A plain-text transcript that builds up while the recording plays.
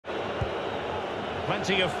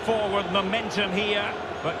Plenty of forward momentum here,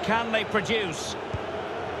 but can they produce?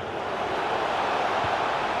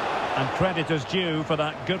 And credit is due for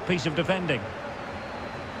that good piece of defending.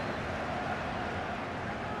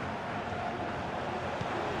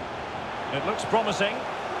 It looks promising.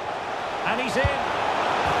 And he's in.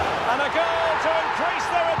 And a goal to increase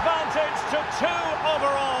their advantage to 2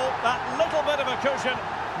 overall. That little bit of a cushion.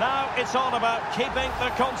 Now it's all about keeping the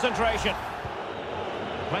concentration.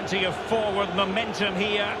 Plenty of forward momentum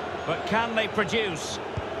here, but can they produce?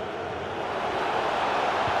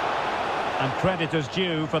 And credit is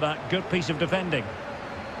due for that good piece of defending.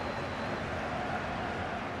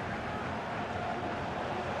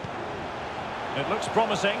 It looks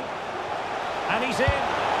promising. And he's in.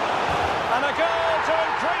 And a goal to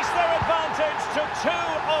increase their advantage to 2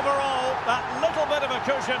 overall. That little bit of a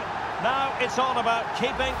cushion. Now it's all about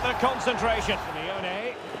keeping the concentration.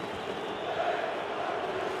 Simeone.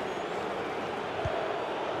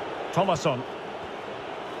 Thomasson.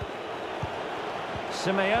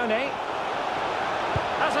 Simeone.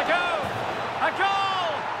 Has a go! A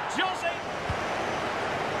goal! Jose!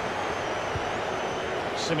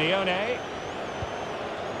 Simeone.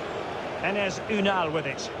 Enes Unal with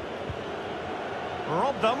it.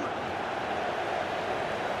 Robbed them.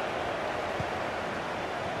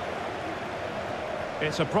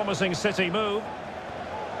 It's a promising City move.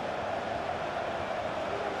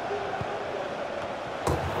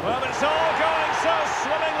 Well, it's all going so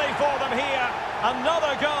swimmingly for them here.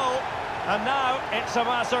 Another goal. And now it's a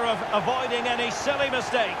matter of avoiding any silly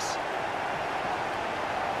mistakes.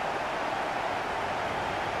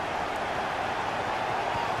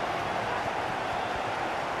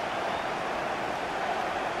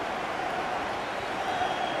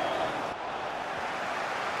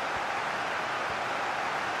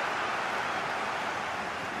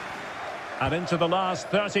 And into the last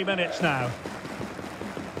 30 minutes now.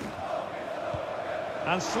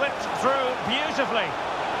 And slipped through beautifully.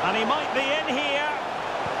 And he might be in here.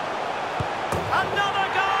 Another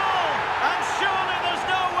goal! And surely there's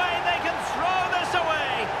no way they can throw this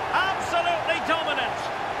away. Absolutely dominant.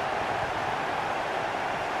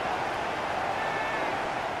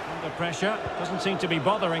 Under pressure. Doesn't seem to be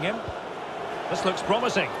bothering him. This looks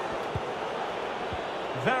promising.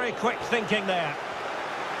 Very quick thinking there.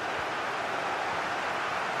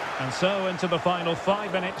 And so into the final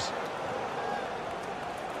 5 minutes.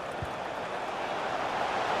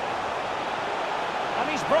 And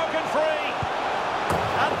he's broken free.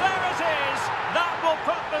 And there it is. That will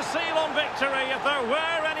put the seal on victory if there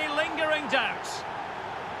were any lingering doubts.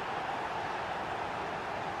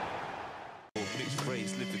 Mixed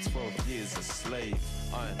race, lived for 12 years a slave.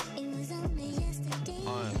 Iron.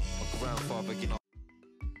 My grandfather getting.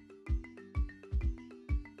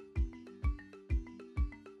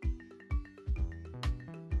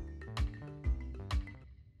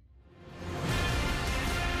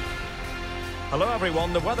 Hello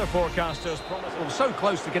everyone, the weather forecasters promise... Well, so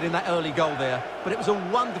close to getting that early goal there, but it was a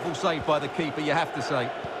wonderful save by the keeper, you have to say.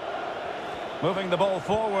 Moving the ball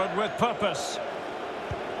forward with purpose.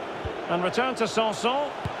 And return to Sanson.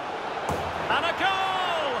 And a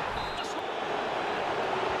goal!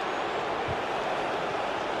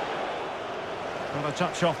 Well, a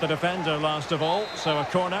touch off the defender last of all, so a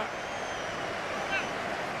corner.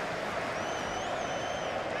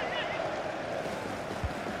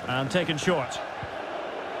 And taken short.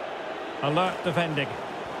 Alert defending.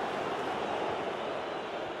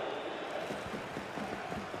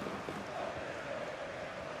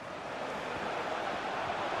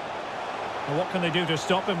 Well, what can they do to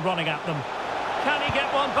stop him running at them? Can he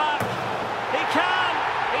get one back? He can!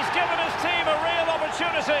 He's given his team a real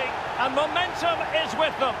opportunity, and momentum is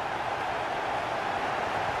with them.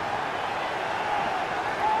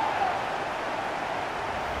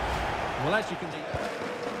 Well, as you can see...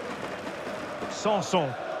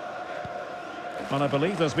 Sanson. Well, I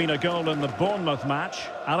believe there's been a goal in the Bournemouth match.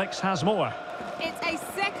 Alex has more. It's a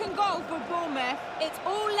second goal for Bournemouth. It's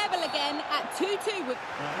all level again at 2-2.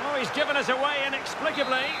 Oh, he's given us away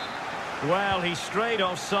inexplicably. Well, he strayed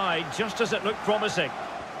offside just as it looked promising.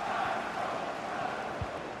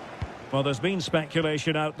 Well, there's been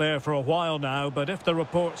speculation out there for a while now, but if the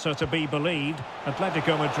reports are to be believed,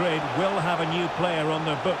 Atletico Madrid will have a new player on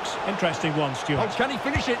their books. Interesting one, Stuart. Oh, can he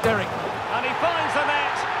finish it, Derek? And he finds the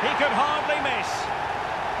net. He could hardly miss.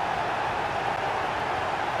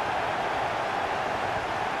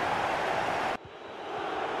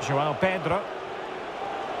 João Pedro.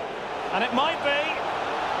 And it might be.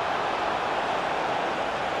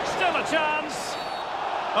 Still a chance.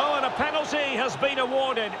 Oh, and a penalty has been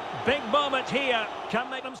awarded. Big moment here. Can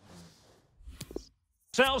make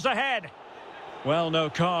themselves ahead. Well, no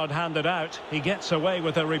card handed out. He gets away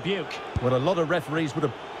with a rebuke. Well, a lot of referees would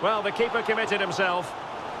have... Well, the keeper committed himself.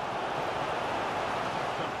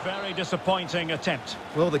 A very disappointing attempt.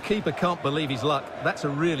 Well, the keeper can't believe his luck. That's a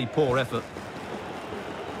really poor effort.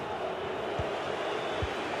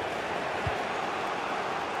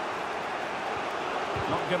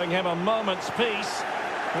 Not giving him a moment's peace.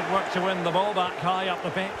 Good work to win the ball back high up the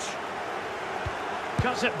pitch.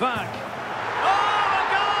 Cuts it back. Oh, a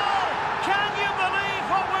goal! Can you believe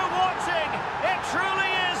what we're watching? It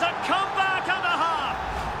truly is a comeback and a half.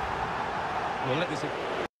 Well, let this...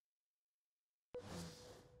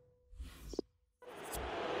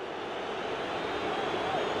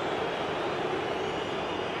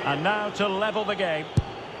 And now to level the game.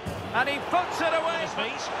 And he puts it away. His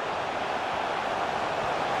feet.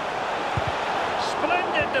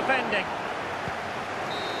 Splendid defending.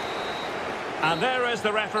 And there is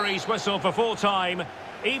the referee's whistle for full time.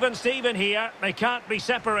 Even Steven here. They can't be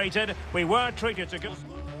separated. We were treated to go.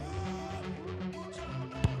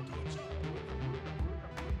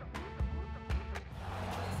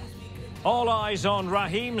 All eyes on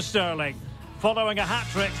Raheem Sterling. Following a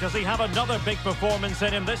hat-trick, does he have another big performance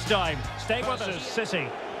in him this time? Stay with us, City.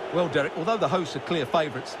 Well, Derek, although the hosts are clear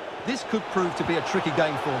favourites, this could prove to be a tricky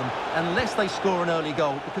game for them unless they score an early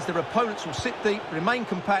goal, because their opponents will sit deep, remain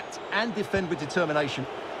compact and defend with determination.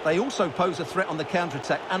 They also pose a threat on the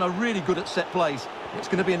counter-attack and are really good at set plays. It's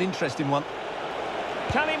going to be an interesting one.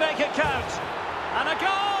 Can he make it count? And a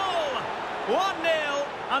goal! 1-0,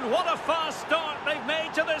 and what a fast start they've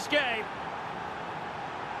made to this game.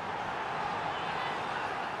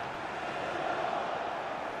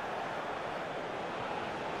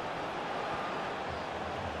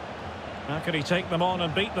 How can he take them on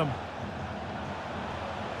and beat them?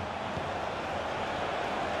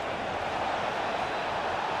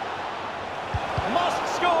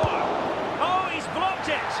 Must score! Oh, he's blocked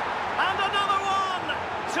it! And another one!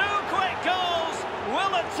 2 quick goals!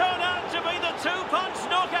 Will it turn out to be the 2-punch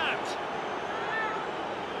knockout?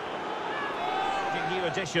 New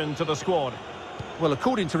addition to the squad. Well,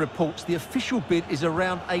 according to reports, the official bid is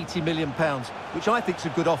around £80 million, which I think is a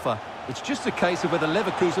good offer. It's just a case of whether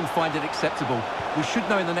Leverkusen find it acceptable. We should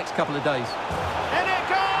know in the next couple of days. In it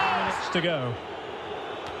goes! Minutes to go.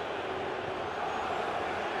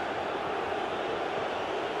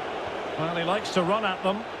 Well, he likes to run at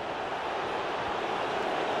them.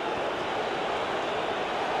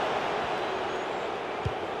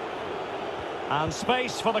 And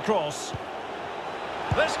space for the cross.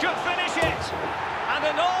 This could finish it. And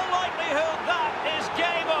in all likelihood, that is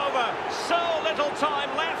game over. So little time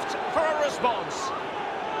left for a response.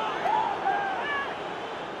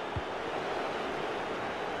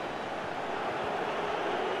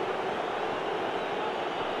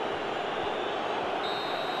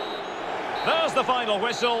 There's the final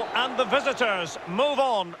whistle, and the visitors move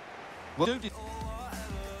on. Well,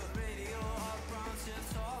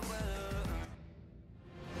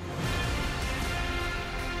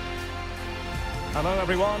 hello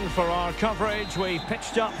everyone, for our coverage we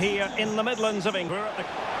pitched up here in the Midlands of England.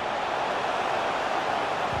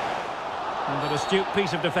 And an astute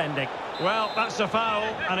piece of defending. Well, that's a foul,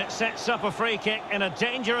 and it sets up a free kick in a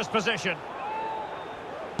dangerous position.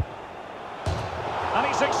 And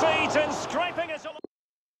he succeeds in scraping it along.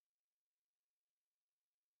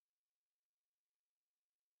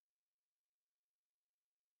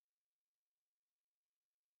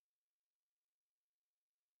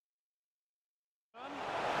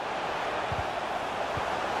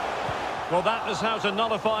 Well, that is how to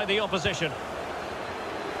nullify the opposition.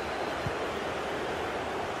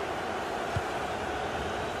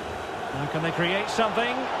 Now can they create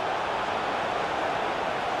something?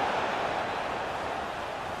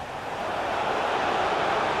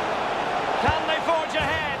 Can they forge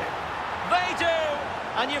ahead? They do!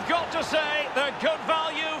 And you've got to say they're good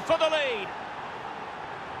value for the lead.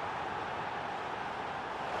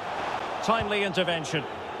 Timely intervention.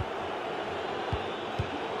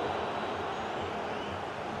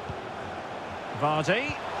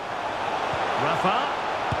 Vardy. Rafa.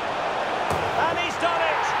 And he's done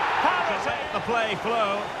it! Paris let the play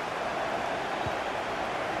flow.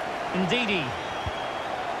 Ndidi.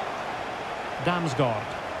 Damsgaard.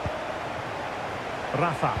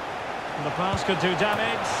 Rafa. And the pass could do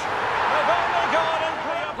damage. They've only gone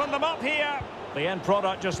and opened them up here. The end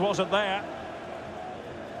product just wasn't there.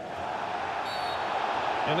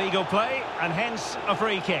 Illegal play, and hence a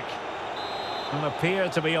free kick. And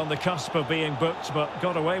appeared to be on the cusp of being booked, but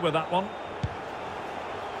got away with that one.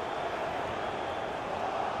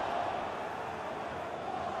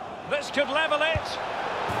 This could level it.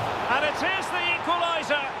 And it is the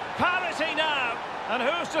equaliser. Parity now. And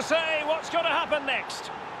who's to say what's going to happen next?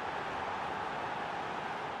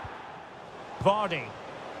 Vardy.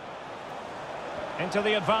 Into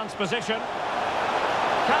the advanced position.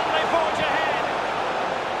 Can they forge ahead?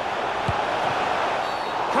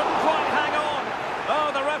 Couldn't quite hang on. Oh,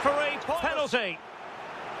 the referee. Penalty.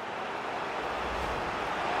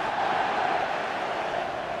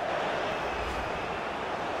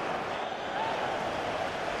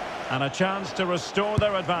 And a chance to restore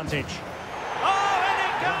their advantage. Oh, and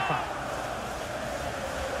it goes!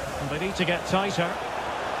 And they need to get tighter.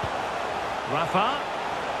 Rafa.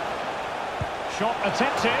 Shot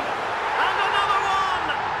attempted. And another one!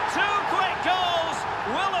 2 quick goals!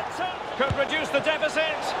 Will it could reduce the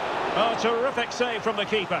deficit? Oh, terrific save from the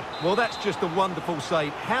keeper. Well, that's just a wonderful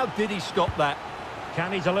save. How did he stop that?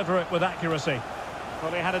 Can he deliver it with accuracy?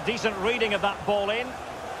 Well, he had a decent reading of that ball in.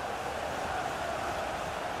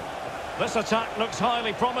 This attack looks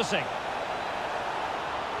highly promising.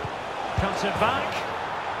 Cuts it back.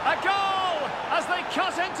 A goal as they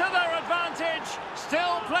cut into their advantage.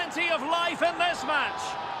 Still plenty of life in this match.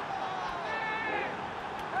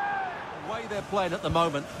 The way they're playing at the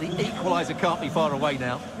moment, the equaliser can't be far away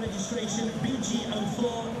now. Registration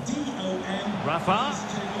BG04DOM. Rafa.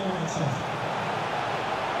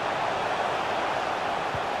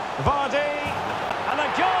 Vardy. And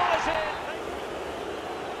a goal is in.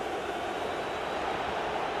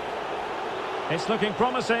 It's looking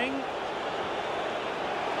promising.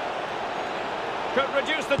 Could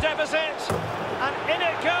reduce the deficit. And in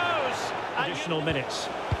it goes. Additional minutes.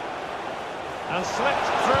 And slipped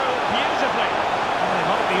through beautifully. Oh, they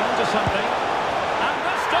might be onto something. And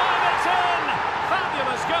this time it's in.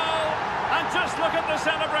 Fabulous goal. And just look at the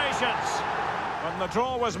celebrations. When the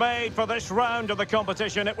draw was made for this round of the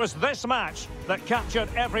competition, it was this match that captured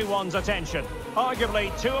everyone's attention.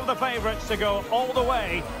 Arguably, 2 of the favourites to go all the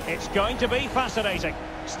way. It's going to be fascinating.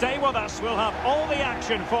 Stay with us. We'll have all the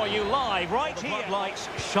action for you live right here. The floodlights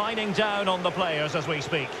shining down on the players as we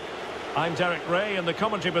speak. I'm Derek Ray in the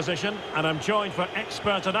commentary position, and I'm joined for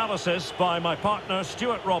expert analysis by my partner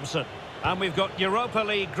Stuart Robson. And we've got Europa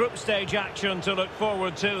League group stage action to look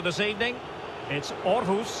forward to this evening. It's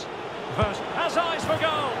Aarhus versus has eyes for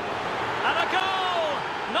goal. And a goal!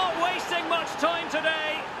 Not wasting much time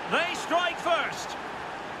today. They strike first.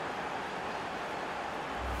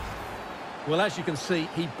 Well, as you can see,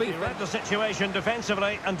 he read the situation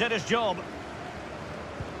defensively and did his job.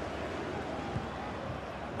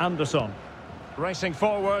 Anderson racing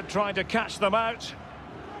forward, trying to catch them out.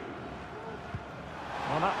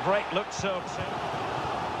 Well, that break looked so soon.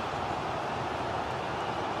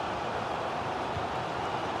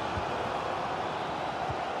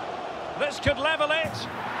 This could level it,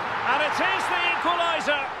 and it is the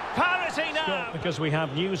equaliser. Parity now. Because we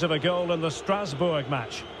have news of a goal in the Strasbourg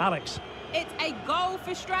match. Alex. It's a goal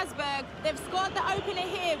for Strasbourg. They've scored the opener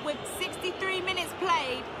here with 63 minutes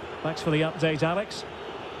played. Thanks for the update, Alex.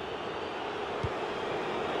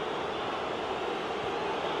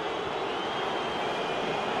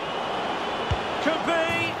 Could be.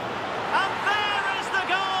 And there is the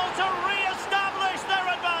goal to re-establish their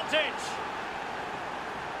advantage.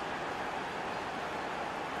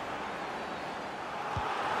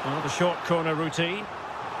 Well, the short corner routine.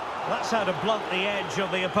 That's how to blunt the edge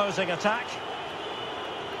of the opposing attack.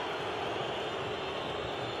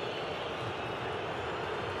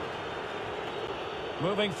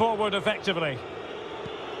 Moving forward effectively.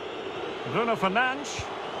 Bruno Fernandes.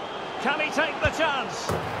 Can he take the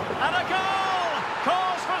chance? And a goal!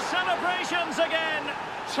 Cause for celebrations again.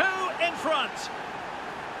 2 in front.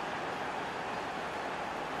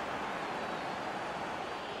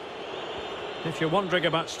 If you're wondering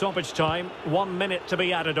about stoppage time, 1 minute to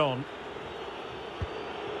be added on.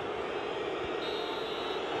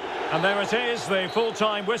 And there it is, the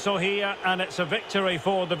full-time whistle here, and it's a victory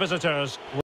for the visitors.